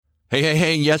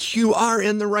Hey, yes, you are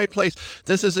in the right place.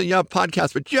 This is a Yup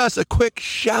podcast, but just a quick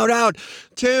shout out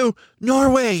to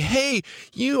Norway. Hey,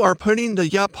 you are putting the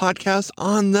Yup podcast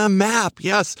on the map.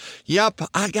 Yes, Yup,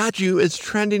 I got you. It's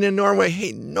trending in Norway.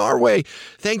 Hey, Norway,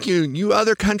 thank you. You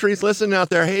other countries listening out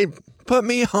there, hey, put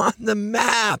me on the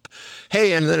map.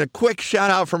 Hey, and then a quick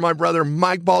shout out for my brother,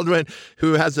 Mike Baldwin,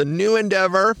 who has a new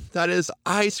endeavor. That is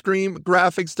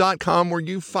icecreamgraphics.com, where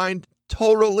you find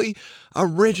totally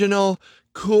original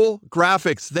cool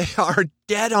graphics. They are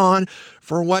dead on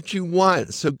for what you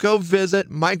want. So go visit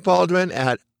Mike Baldwin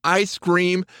at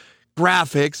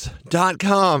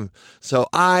icecreamgraphics.com. So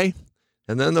and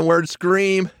then the word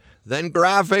scream, then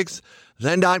graphics,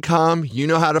 then .com. You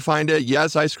know how to find it.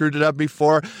 Yes, I screwed it up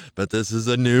before, but this is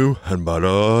a new and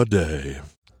better day.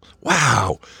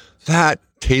 Wow, that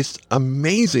tastes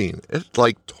amazing. It's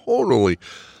like totally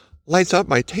lights up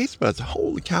my taste buds.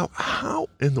 Holy cow, how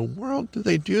in the world do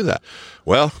they do that?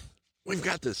 Well, we've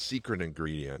got this secret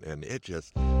ingredient, and it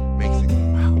just makes it,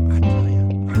 wow, I tell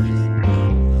you, I just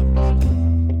love this.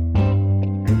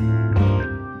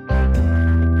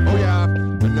 Oh yeah,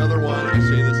 another one. I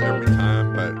say this every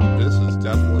time, but this is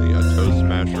definitely a toast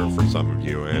smasher for some of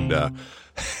you, and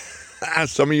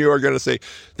some of you are going to say,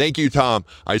 thank you, Tom.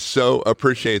 I so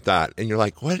appreciate that. And you're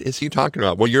like, what is he talking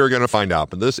about? Well, you're going to find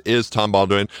out. But this is Tom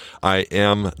Baldwin. I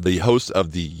am the host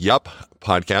of the Yup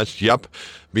podcast. Yup,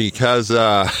 because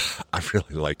I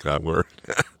really like that word.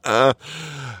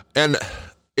 And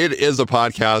it is a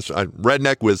podcast.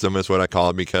 Redneck wisdom is what I call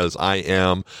it, because I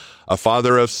am a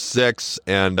father of 6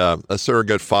 and a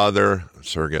surrogate father.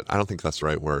 Surrogate, I don't think that's the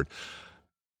right word.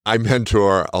 I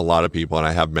mentor a lot of people, and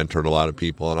I have mentored a lot of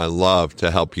people, and I love to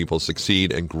help people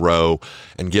succeed and grow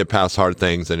and get past hard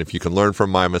things. And if you can learn from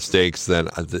my mistakes, then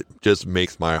it just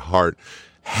makes my heart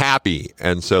happy.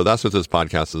 And so that's what this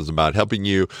podcast is about, helping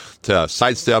you to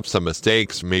sidestep some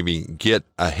mistakes, maybe get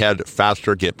ahead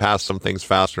faster, get past some things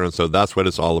faster. And so that's what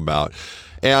it's all about.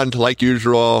 And like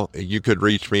usual, you could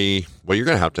reach me. Well, you're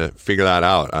going to have to figure that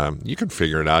out. You can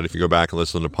figure it out if you go back and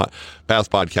listen to past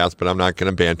podcasts, but I'm not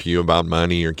going to banter you about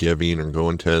money or giving or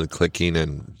going to clicking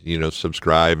and,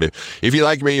 subscribe. If you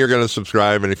like me, you're going to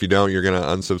subscribe. And if you don't, you're going to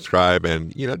unsubscribe,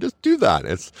 and, just do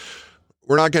that.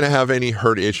 We're not going to have any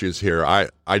hurt issues here.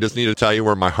 I just need to tell you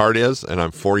where my heart is, and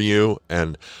I'm for you.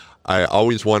 And I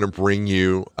always want to bring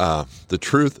you the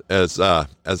truth as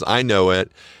I know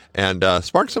it, and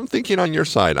spark some thinking on your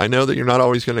side. I know that you're not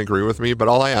always going to agree with me, but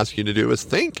all I ask you to do is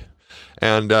think,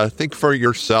 and think for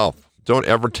yourself. Don't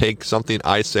ever take something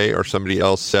I say or somebody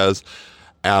else says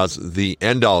as the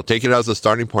end all. Take it as a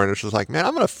starting point. It's just like, man,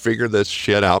 I'm going to figure this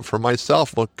shit out for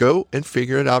myself. Well, go and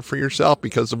figure it out for yourself,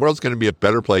 because the world's going to be a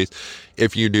better place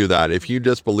if you do that. If you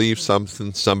just believe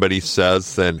something somebody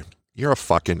says, then you're a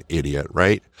fucking idiot,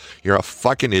 right? You're a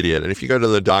fucking idiot. And if you go to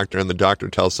the doctor and the doctor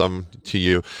tells something to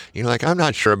you, you're like, I'm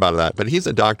not sure about that, but he's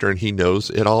a doctor and he knows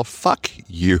it all. Fuck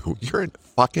you. You're a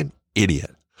fucking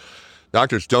idiot.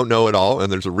 Doctors don't know it all,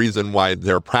 and there's a reason why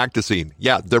they're practicing.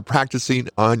 Yeah, they're practicing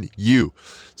on you.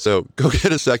 So go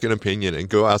get a second opinion and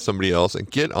go ask somebody else, and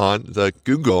get on the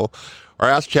Google or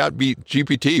ask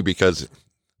ChatGPT, because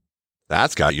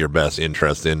that's got your best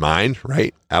interest in mind,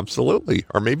 right? Absolutely.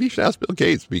 Or maybe you should ask Bill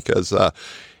Gates, because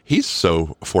he's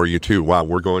so for you too. Wow,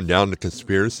 we're going down the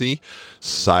conspiracy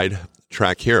side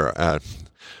track here.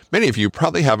 Many of you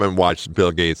probably haven't watched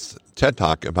Bill Gates' TED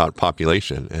Talk about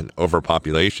population and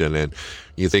overpopulation, and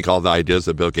you think all the ideas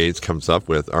that Bill Gates comes up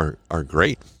with are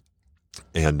great.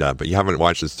 And but you haven't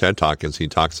watched his TED Talk, as he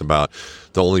talks about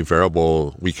the only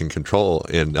variable we can control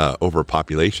in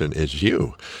overpopulation is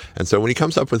you. And so when he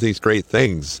comes up with these great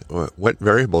things, what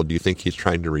variable do you think he's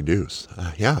trying to reduce?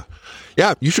 Yeah,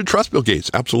 you should trust Bill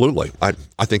Gates. Absolutely. I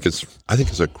think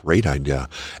it's a great idea.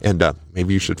 And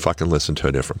maybe you should fucking listen to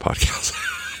a different podcast.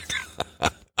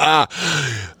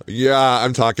 Yeah,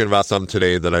 I'm talking about something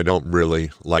today that I don't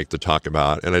really like to talk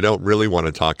about, and I don't really want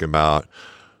to talk about.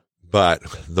 But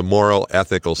the moral,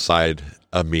 ethical side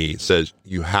of me says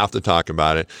you have to talk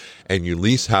about it, and you at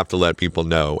least have to let people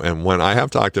know. And when I have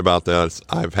talked about this,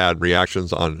 I've had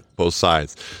reactions on both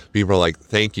sides. People are like,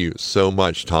 thank you so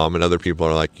much, Tom. And other people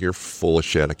are like, you're full of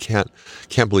shit. I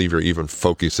can't believe you're even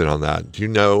focusing on that. Do you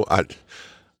know,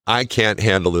 I can't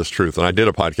handle this truth. And I did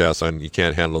a podcast on You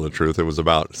Can't Handle the Truth. It was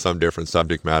about some different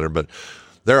subject matter, but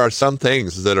there are some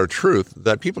things that are truth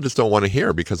that people just don't want to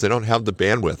hear because they don't have the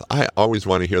bandwidth. I always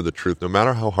want to hear the truth, no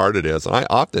matter how hard it is. And I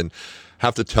often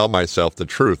have to tell myself the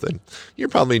truth. And you're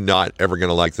probably not ever going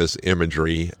to like this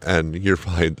imagery. And you're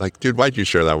probably like, dude, why'd you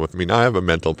share that with me? Now I have a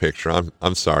mental picture.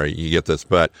 I'm sorry you get this,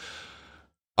 but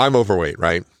I'm overweight,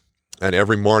 right? And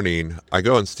every morning I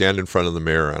go and stand in front of the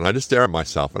mirror and I just stare at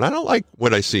myself. And I don't like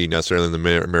what I see necessarily in the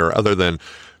mirror other than,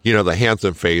 the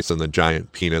handsome face and the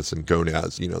giant penis and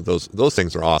gonads. Those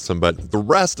things are awesome. But the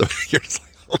rest of it, you're just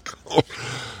like,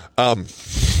 oh.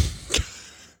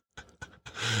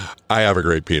 I have a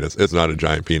great penis. It's not a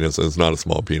giant penis. It's not a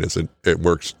small penis. It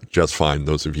works just fine.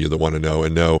 Those of you that want to know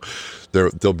and know,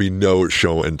 there'll be no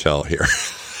show and tell here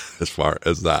as far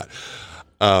as that.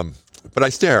 But I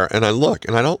stare and I look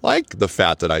and I don't like the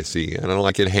fat that I see, and I don't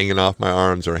like it hanging off my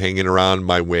arms or hanging around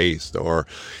my waist or,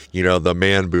 the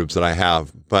man boobs that I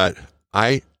have. But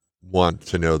I want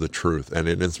to know the truth, and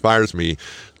it inspires me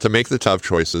to make the tough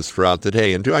choices throughout the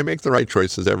day. And do I make the right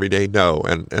choices every day? No.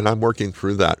 And I'm working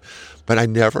through that, but I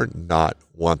never not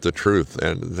want the truth.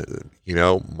 And,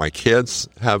 my kids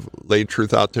have laid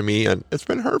truth out to me and it's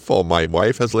been hurtful. My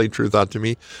wife has laid truth out to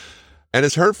me and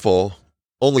it's hurtful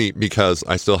only because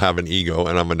I still have an ego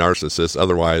and I'm a narcissist.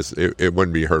 Otherwise it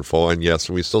wouldn't be hurtful. And yes,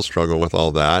 we still struggle with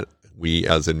all that. We,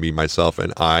 as in me, myself,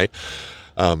 and I,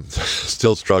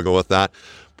 still struggle with that.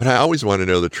 But I always want to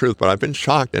know the truth. But I've been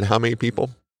shocked at how many people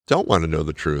don't want to know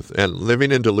the truth. And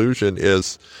living in delusion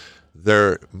is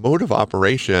their mode of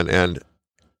operation. And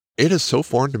it is so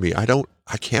foreign to me. I don't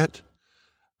get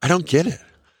it.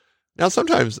 Now,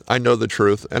 sometimes I know the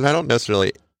truth and I don't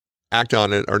necessarily act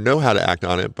on it or know how to act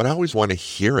on it, but I always want to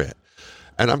hear it.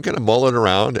 And I'm going to mull it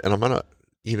around and I'm going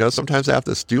to, sometimes I have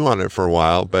to stew on it for a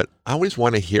while, but I always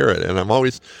want to hear it. And I'm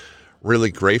always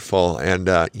really grateful. And,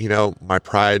 my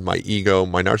pride, my ego,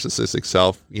 my narcissistic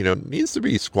self, needs to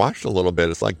be squashed a little bit.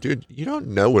 It's like, dude, you don't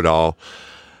know it all.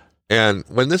 And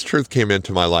when this truth came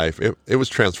into my life, it was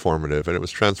transformative. And it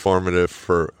was transformative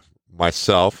for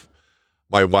myself,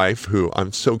 my wife, who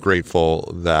I'm so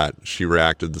grateful that she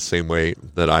reacted the same way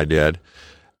that I did,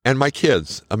 and my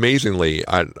kids. Amazingly,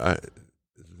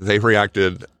 they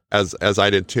reacted as I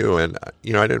did too. And,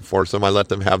 I didn't force them. I let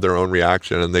them have their own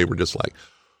reaction. And they were just like,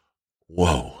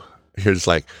 whoa. You're just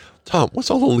like, Tom, what's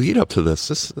all the lead up to this?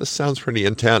 This sounds pretty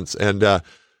intense. And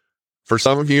for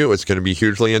some of you, it's going to be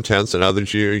hugely intense. And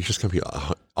others, you're just going to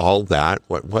be all that.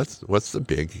 What's the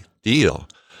big deal?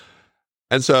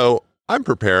 And so I'm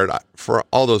prepared for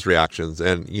all those reactions.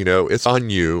 And, it's on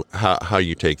you how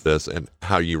you take this and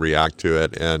how you react to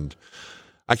it. And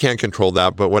I can't control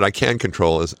that. But what I can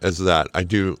control is that I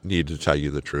do need to tell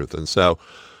you the truth. And so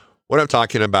what I'm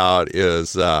talking about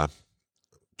is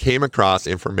came across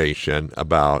information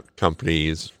about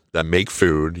companies that make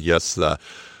food. Yes, the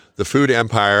food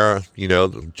empire,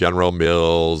 General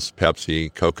Mills,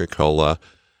 Pepsi, Coca-Cola,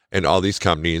 and all these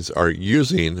companies are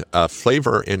using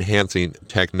flavor enhancing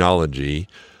technology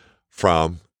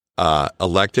from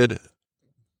elected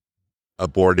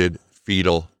aborted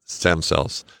fetal stem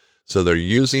cells. So they're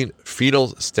using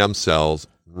fetal stem cells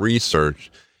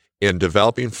research in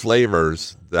developing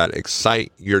flavors that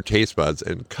excite your taste buds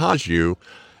and cause you,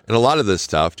 and a lot of this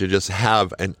stuff, to just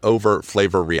have an over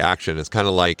flavor reaction. It's kind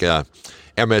of like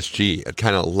MSG. It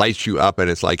kind of lights you up, and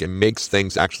it's like it makes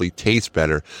things actually taste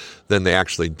better than they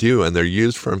actually do. And they're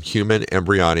used from human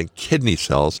embryonic kidney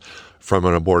cells from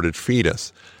an aborted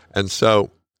fetus. And so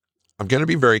I'm going to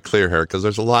be very clear here because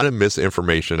there's a lot of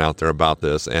misinformation out there about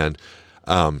this. And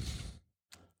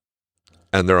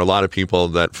there are a lot of people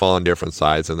that fall on different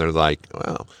sides, and they're like,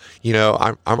 well,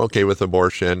 I'm okay with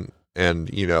abortion. And,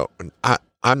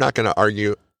 I'm not going to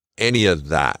argue any of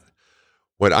that.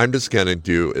 What I'm just going to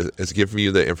do is give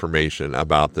you the information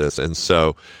about this. And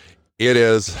so it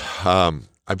is, I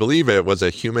believe it was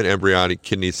a human embryonic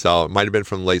kidney cell. It might have been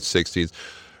from the late 60s,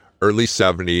 early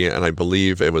 70s. And I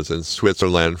believe it was in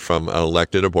Switzerland from an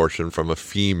elected abortion from a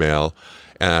female.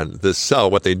 And this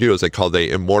cell, what they do is they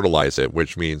immortalize it,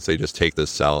 which means they just take this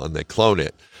cell and they clone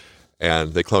it.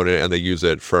 And they clone it and they use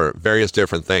it for various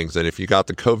different things. And if you got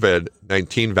the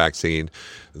COVID-19 vaccine,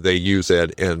 they use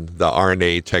it in the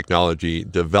RNA technology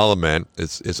development.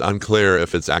 It's unclear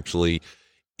if it's actually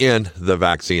in the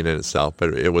vaccine in itself,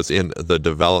 but it was in the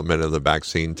development of the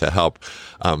vaccine to help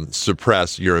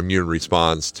suppress your immune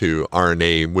response to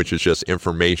RNA, which is just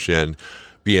information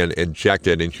being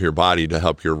injected into your body to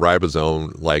help your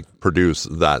ribosome produce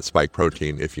that spike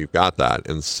protein if you've got that.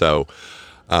 And so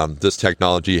this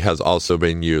technology has also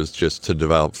been used just to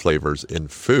develop flavors in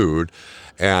food.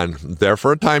 And there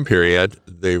for a time period,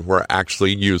 they were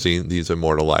actually using these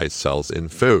immortalized cells in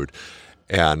food.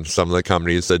 And some of the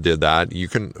companies that did that, you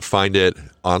can find it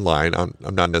online. I'm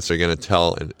not necessarily going to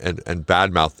tell and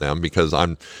badmouth them because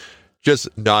I'm just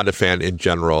not a fan in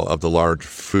general of the large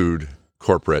food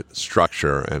corporate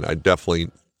structure. And I definitely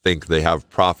think they have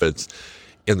profits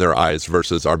in their eyes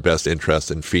versus our best interest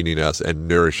in feeding us and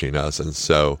nourishing us. And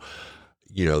so,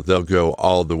 they'll go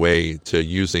all the way to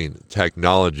using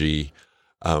technology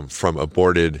from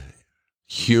aborted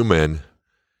human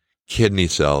kidney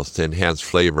cells to enhance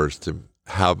flavors to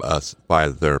have us buy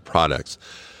their products.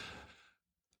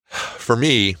 For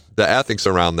me, the ethics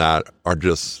around that are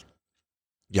just,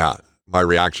 my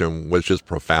reaction was just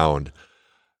profound.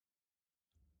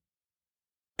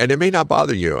 And it may not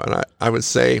bother you. And I would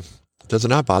say, does it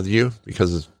not bother you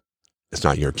because it's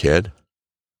not your kid?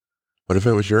 What if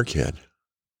it was your kid?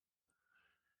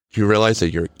 Do you realize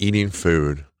that you're eating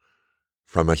food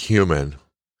from a human?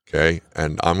 Okay.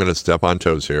 And I'm going to step on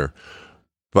toes here,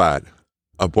 but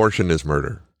abortion is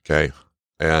murder. Okay.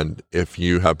 And if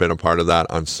you have been a part of that,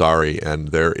 I'm sorry. And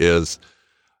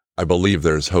I believe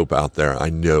there's hope out there. I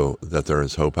know that there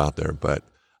is hope out there, but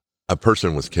a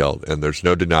person was killed and there's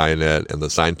no denying it, and the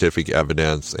scientific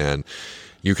evidence, and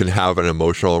you can have an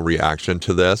emotional reaction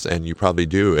to this, and you probably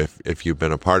do if you've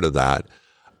been a part of that.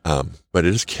 But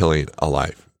it is killing a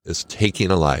life. It's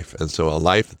taking a life. And so a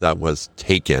life that was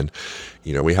taken,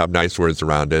 we have nice words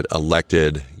around it,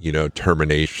 elected,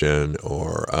 termination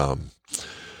or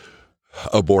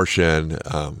abortion,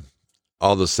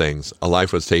 all those things. A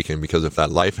life was taken because if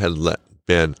that life had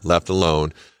been left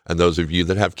alone, and those of you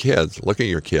that have kids, look at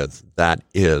your kids. That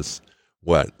is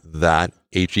what that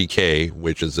HEK,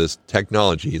 which is this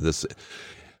technology, this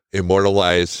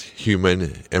immortalized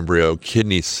human embryo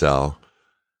kidney cell,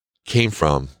 came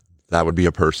from. That would be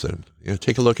a person.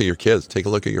 Take a look at your kids. Take a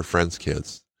look at your friends'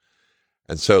 kids.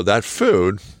 And so that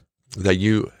food that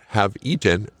you have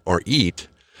eaten or eat,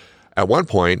 at one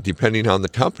point, depending on the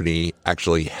company,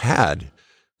 actually had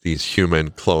these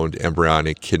human cloned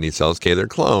embryonic kidney cells. Okay, they're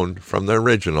cloned from the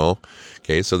original.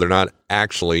 Okay, so they're not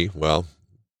actually,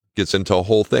 gets into a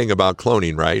whole thing about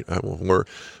cloning, right?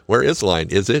 Where is the line?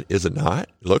 Is it? Is it not?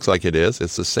 It looks like it is.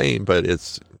 It's the same, but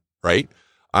it's, right?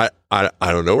 I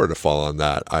don't know where to fall on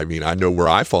that. I mean, I know where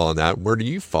I fall on that. Where do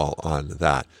you fall on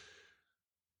that?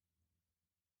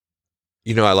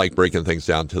 I like breaking things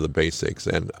down to the basics,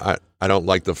 and I don't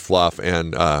like the fluff.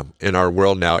 And in our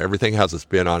world now, everything has a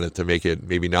spin on it to make it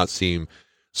maybe not seem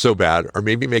so bad, or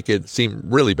maybe make it seem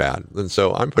really bad. And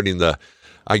so I'm putting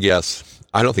I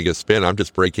don't think it's spin. I'm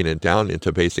just breaking it down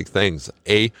into basic things.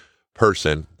 A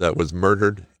person that was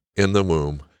murdered in the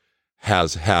womb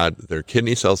has had their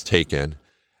kidney cells taken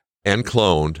and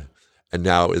cloned, and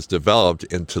now is developed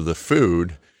into the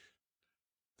food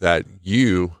that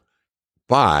you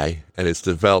buy, and it's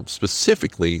developed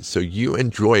specifically so you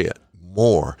enjoy it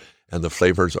more, and the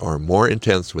flavors are more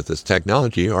intense with this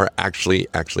technology, or actually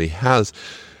has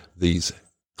these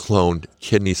cloned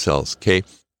kidney cells. Okay,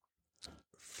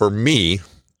 for me,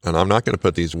 and I'm not going to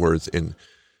put these words into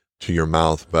your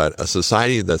mouth, but a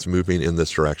society that's moving in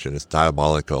this direction is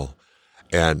diabolical,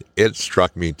 and it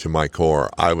struck me to my core.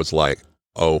 I was like,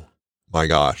 oh my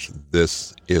gosh,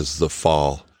 this is the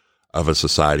fall of a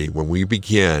society when we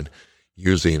begin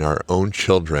using our own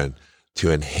children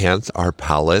to enhance our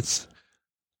palates.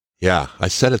 Yeah, I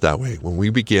said it that way. When we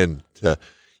begin to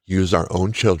use our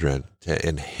own children to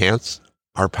enhance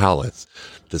our palates,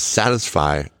 to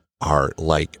satisfy our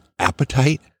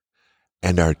appetite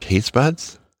and our taste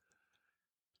buds,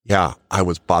 I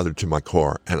was bothered to my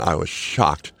core, and I was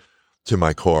shocked to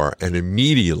my core. And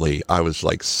immediately I was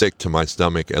sick to my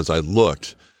stomach as I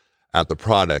looked at the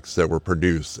products that were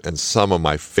produced, and some of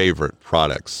my favorite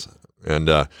products. And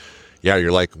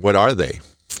you're like, what are they?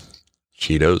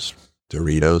 Cheetos,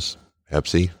 Doritos,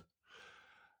 Pepsi.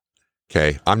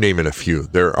 Okay, I'm naming a few.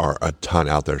 There are a ton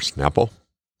out there. Snapple.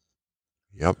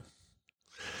 Yep.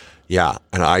 Yeah,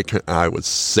 and I was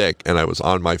sick, and I was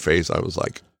on my face. I was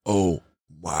like, oh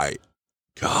my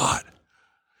God.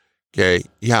 Okay,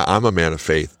 I'm a man of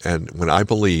faith, and when I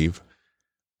believe,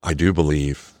 I do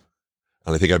believe,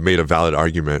 and I think I've made a valid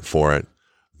argument for it,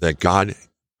 that God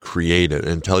created,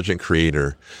 an intelligent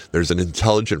creator. There's an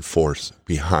intelligent force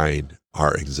behind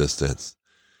our existence.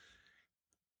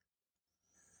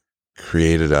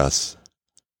 Created us.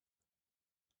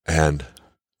 And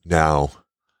now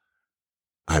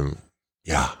I'm,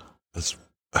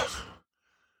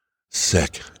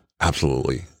 sick,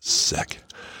 absolutely sick.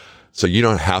 So you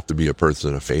don't have to be a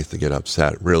person of faith to get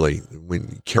upset. Really, when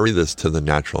you carry this to the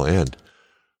natural end,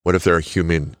 what if there are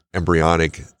human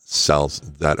embryonic cells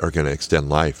that are going to extend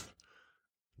life?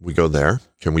 We go there.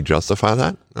 Can we justify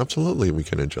that? Absolutely, we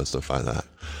can justify that.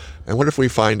 And what if we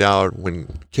find out when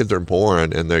kids are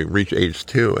born and they reach age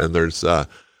 2 and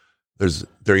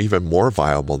they're even more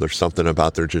viable? There's something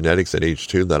about their genetics at age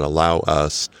 2 that allow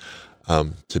us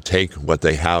to take what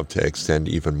they have to extend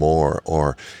even more,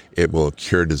 or it will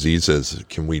cure diseases.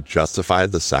 Can we justify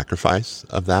the sacrifice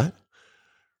of that?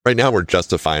 Right now, we're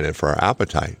justifying it for our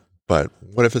appetite, But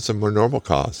what if it's a more normal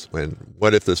cause?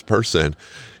 What if this person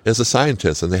is a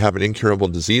scientist and they have an incurable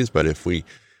disease? But if we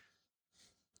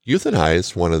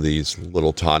euthanize one of these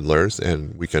little toddlers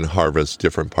and we can harvest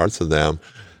different parts of them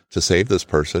to save this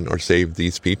person or save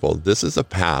these people, this is a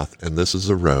path and this is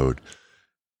a road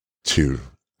to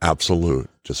absolute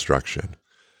destruction.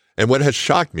 And what has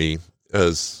shocked me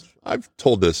is, I've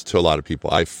told this to a lot of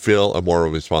people, I feel a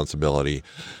moral responsibility.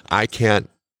 I can't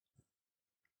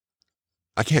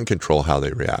control how they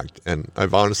react. And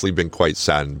I've honestly been quite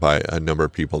saddened by a number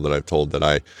of people that I've told that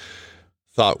I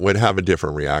thought would have a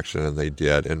different reaction, and they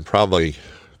did. And probably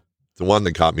the one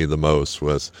that got me the most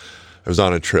was, I was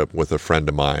on a trip with a friend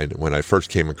of mine when I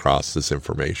first came across this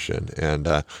information. And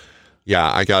I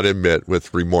got to admit,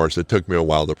 with remorse, it took me a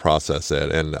while to process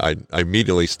it. And I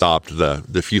immediately stopped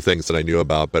the few things that I knew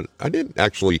about, but I didn't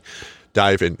actually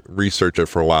dive and research it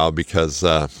for a while because,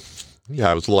 I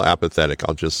was a little apathetic.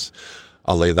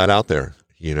 I'll lay that out there.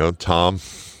 Tom,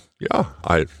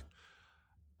 I'm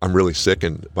really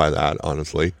sickened by that,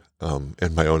 honestly,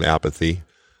 and my own apathy.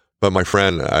 But my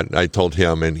friend, I told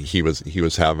him, and he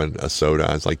was having a soda.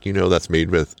 I was like, that's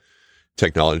made with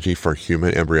technology for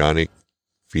human embryonic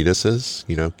fetuses,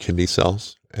 kidney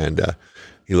cells. And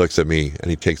he looks at me and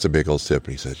he takes a big old sip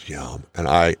and he says, yum. And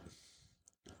I,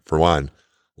 for one,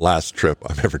 last trip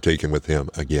I've ever taken with him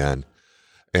again,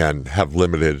 and have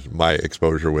limited my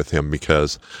exposure with him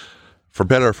because, for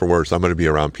better or for worse, I'm going to be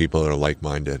around people that are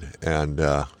like-minded. And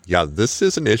this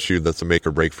is an issue that's a make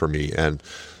or break for me. And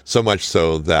so much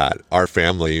so that our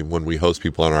family, when we host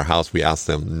people in our house, we ask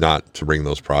them not to bring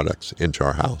those products into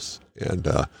our house. And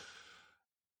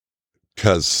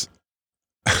because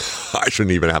I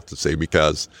shouldn't even have to say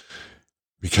because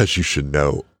you should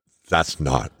know that's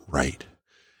not right.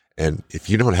 And if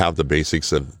you don't have the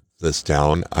basics of this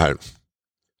down,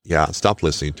 stop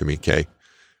listening to me, Kay.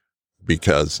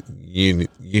 Because you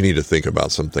need to think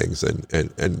about some things,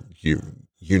 and you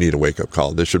need a wake-up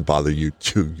call. This should bother you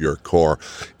to your core,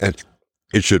 and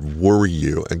it should worry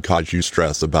you and cause you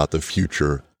stress about the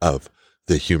future of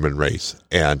the human race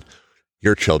and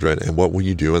your children, and what will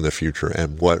you do in the future,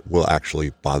 and what will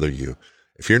actually bother you.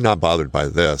 If you're not bothered by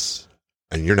this,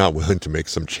 and you're not willing to make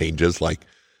some changes, like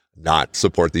not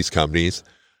support these companies,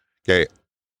 okay,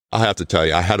 I have to tell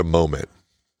you, I had a moment.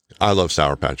 I love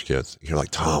Sour Patch Kids. You're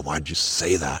like, Tom, why'd you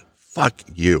say that? Fuck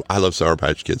you. I love Sour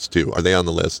Patch Kids too. Are they on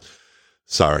the list?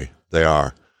 Sorry, they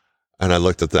are. And I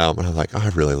looked at them and I'm like, I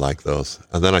really like those.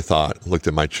 And then I looked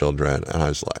at my children and I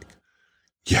was like,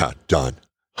 yeah, done.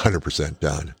 100%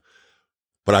 done.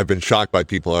 But I've been shocked by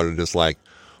people that are just like,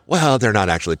 well, they're not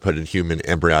actually putting human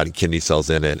embryonic kidney cells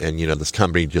in it. And, this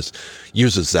company just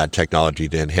uses that technology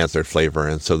to enhance their flavor.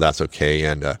 And so that's okay.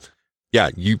 And,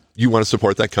 you want to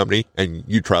support that company and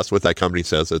you trust what that company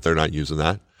says that they're not using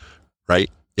that,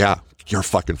 right? Yeah, you're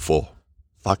fucking full.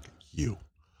 Fuck you.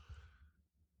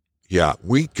 Yeah,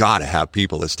 we got to have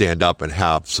people that stand up and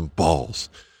have some balls.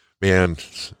 Man,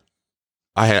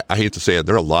 I hate to say it,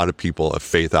 there are a lot of people of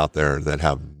faith out there that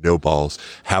have no balls,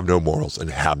 have no morals, and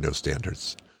have no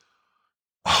standards.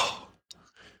 Oh,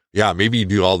 yeah, maybe you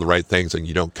do all the right things and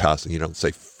you don't cuss and you don't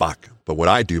say fuck, but what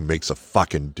I do makes a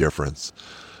fucking difference.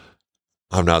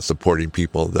 I'm not supporting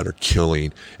people that are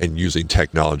killing and using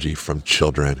technology from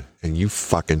children, and you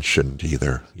fucking shouldn't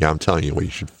either. Yeah, I'm telling you what you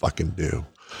should fucking do.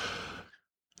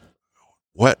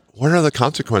 What are the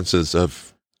consequences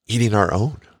of eating our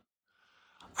own?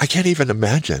 I can't even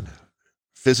imagine.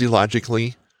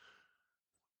 Physiologically,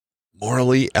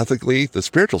 morally, ethically, the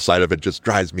spiritual side of it just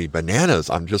drives me bananas.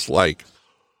 I'm just like,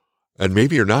 and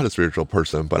maybe you're not a spiritual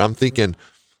person, but I'm thinking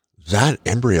that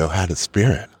embryo had a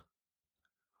spirit.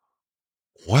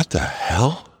 What the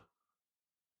hell?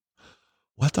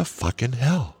 What the fucking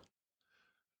hell?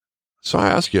 So I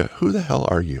ask you, who the hell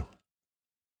are you?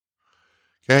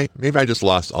 Okay, maybe I just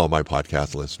lost all my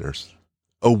podcast listeners.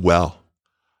 Oh well.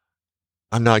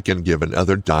 I'm not going to give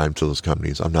another dime to those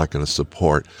companies. I'm not going to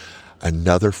support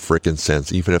another freaking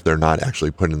cent, even if they're not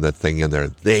actually putting the thing in there.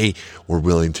 They were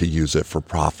willing to use it for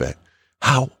profit.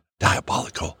 How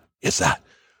diabolical is that?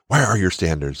 Where are your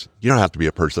standards? You don't have to be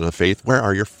a person of faith. Where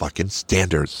are your fucking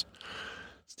standards?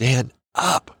 Stand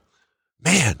up.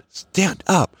 Man, stand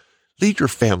up. Lead your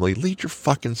family. Lead your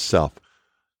fucking self.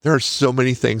 There are so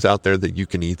many things out there that you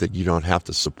can eat that you don't have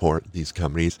to support these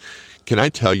companies. Can I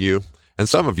tell you, and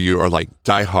some of you are like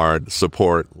diehard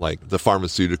support, like the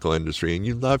pharmaceutical industry, and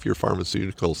you love your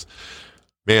pharmaceuticals.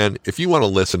 Man, if you want to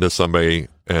listen to somebody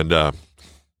and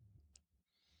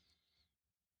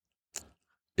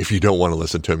If you don't want to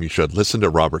listen to him, you should listen to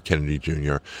Robert Kennedy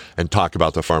Jr. and talk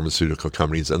about the pharmaceutical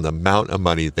companies and the amount of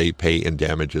money they pay in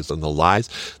damages and the lies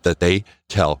that they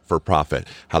tell for profit.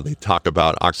 How they talk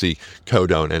about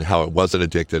oxycodone and how it wasn't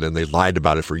addicted, and they lied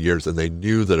about it for years, and they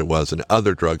knew that it was, and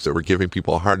other drugs that were giving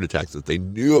people heart attacks that they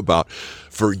knew about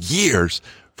for years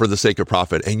for the sake of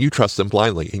profit. And you trust them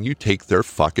blindly, and you take their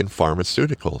fucking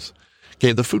pharmaceuticals.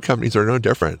 Okay, the food companies are no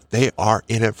different. They are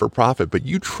in it for profit, but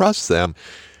you trust them.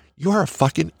 You are a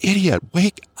fucking idiot.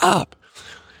 Wake up.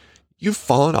 You've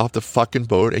fallen off the fucking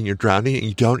boat and you're drowning and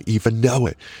you don't even know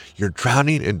it. You're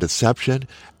drowning in deception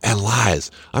and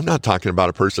lies. I'm not talking about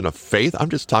a person of faith.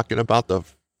 I'm just talking about the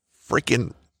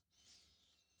freaking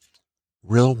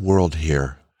real world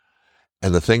here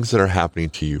and the things that are happening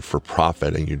to you for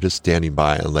profit, and you're just standing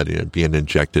by and letting it be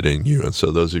injected in you. And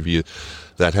so those of you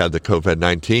that had the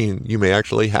COVID-19, you may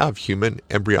actually have human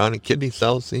embryonic kidney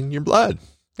cells in your blood.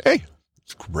 Hey,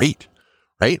 it's great,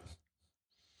 right?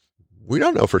 We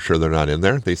don't know for sure they're not in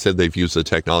there. They said they've used the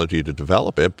technology to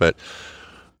develop it, but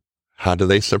how do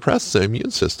they suppress the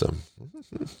immune system?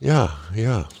 Yeah.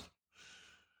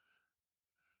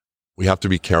 We have to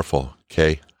be careful,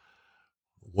 okay?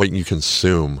 What you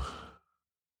consume.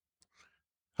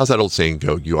 How's that old saying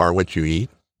go? You are what you eat?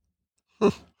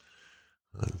 That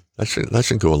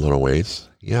should go a little ways.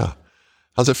 Yeah.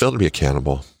 How's it feel to be a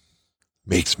cannibal?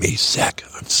 Makes me sick.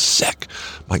 I'm sick.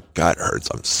 My gut hurts.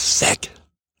 I'm sick.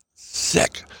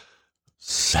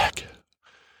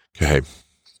 Okay.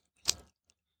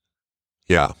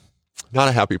 Yeah. Not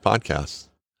a happy podcast.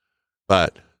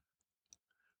 But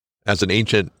as an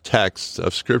ancient text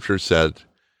of scripture said,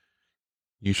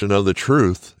 you shall know the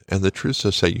truth, and the truth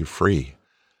shall set you free.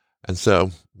 And so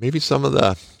maybe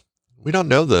we don't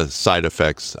know the side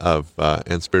effects of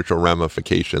and spiritual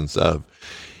ramifications of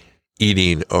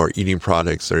eating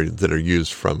products that are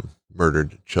used from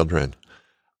murdered children.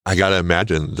 I got to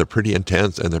imagine they're pretty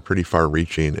intense and they're pretty far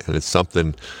reaching, and it's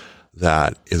something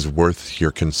that is worth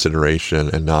your consideration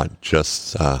and not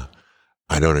just,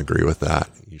 I don't agree with that.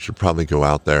 You should probably go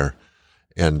out there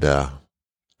and,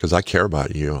 because I care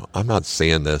about you. I'm not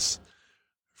saying this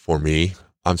for me.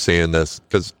 I'm saying this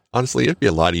because honestly, it'd be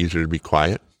a lot easier to be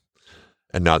quiet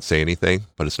and not say anything,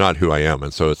 but it's not who I am.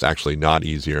 And so it's actually not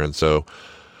easier. And so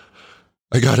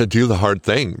I got to do the hard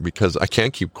thing because I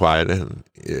can't keep quiet. And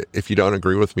if you don't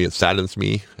agree with me, it saddens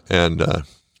me. And at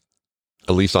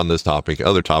least on this topic,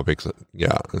 other topics,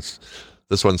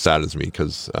 this one saddens me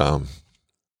because,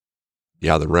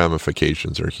 the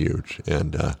ramifications are huge.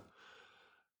 And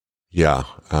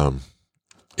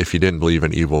if you didn't believe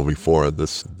in evil before,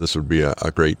 this would be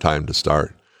a great time to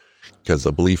start, because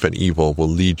a belief in evil will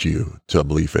lead you to a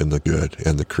belief in the good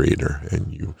and the Creator,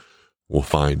 and you will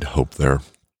find hope there.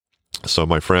 So,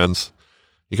 my friends,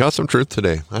 you got some truth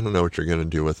today. I don't know what you're going to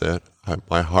do with it.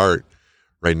 My heart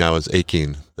right now is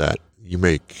aching that you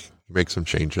make some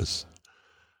changes,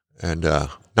 and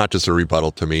not just a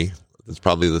rebuttal to me. It's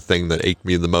probably the thing that ached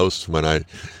me the most when I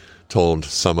told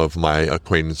some of my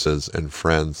acquaintances and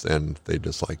friends, and they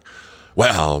just like,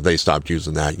 well, they stopped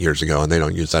using that years ago and they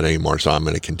don't use that anymore, so I'm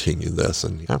going to continue this.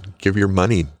 And give your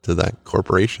money to that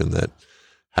corporation that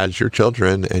has your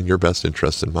children and your best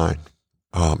interest in mind.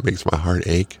 Oh, it makes my heart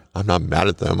ache. I'm not mad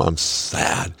at them. I'm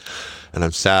sad. And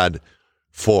I'm sad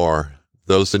for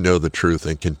those that know the truth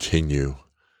and continue.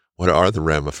 What are the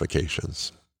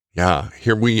ramifications? Yeah,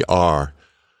 here we are.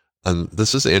 And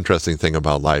this is the interesting thing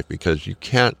about life, because you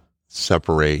can't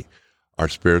separate our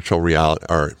spiritual reality,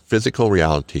 our physical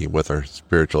reality with our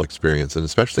spiritual experience. And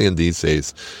especially in these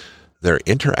days, they're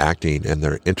interacting and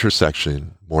they're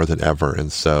intersection more than ever.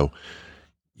 And so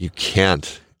you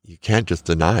can't just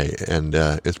deny it. And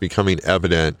it's becoming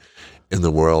evident in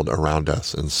the world around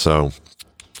us. And so,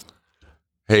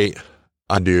 hey,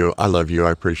 I love you.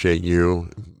 I appreciate you.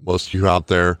 Most of you out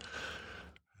there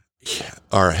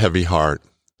are a heavy heart.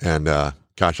 And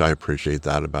gosh, I appreciate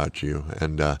that about you.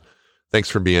 And thanks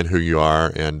for being who you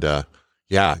are. And go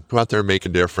out there and make a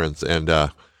difference. And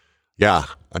I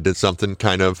did something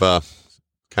kind of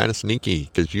sneaky,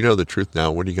 because you know the truth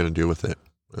now. What are you going to do with it?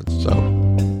 And so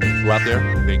go out there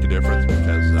and make a difference,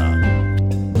 because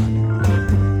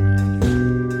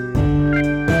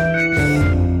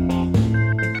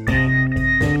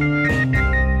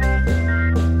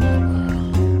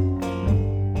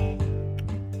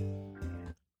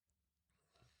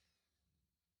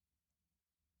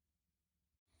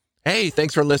hey, Hey,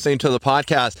 thanks for listening to the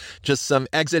podcast. Just some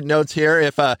exit notes here.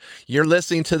 If you're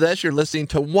listening to this, you're listening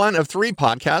to one of 3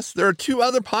 podcasts. There are 2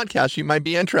 other podcasts you might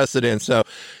be interested in. So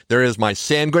there is my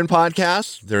Sanguine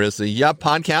podcast, there is the Yup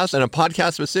podcast, and a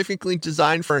podcast specifically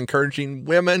designed for encouraging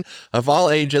women of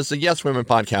all ages, the Yes Women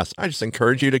podcast. I just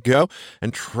encourage you to go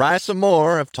and try some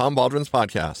more of Tom Baldwin's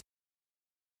podcast.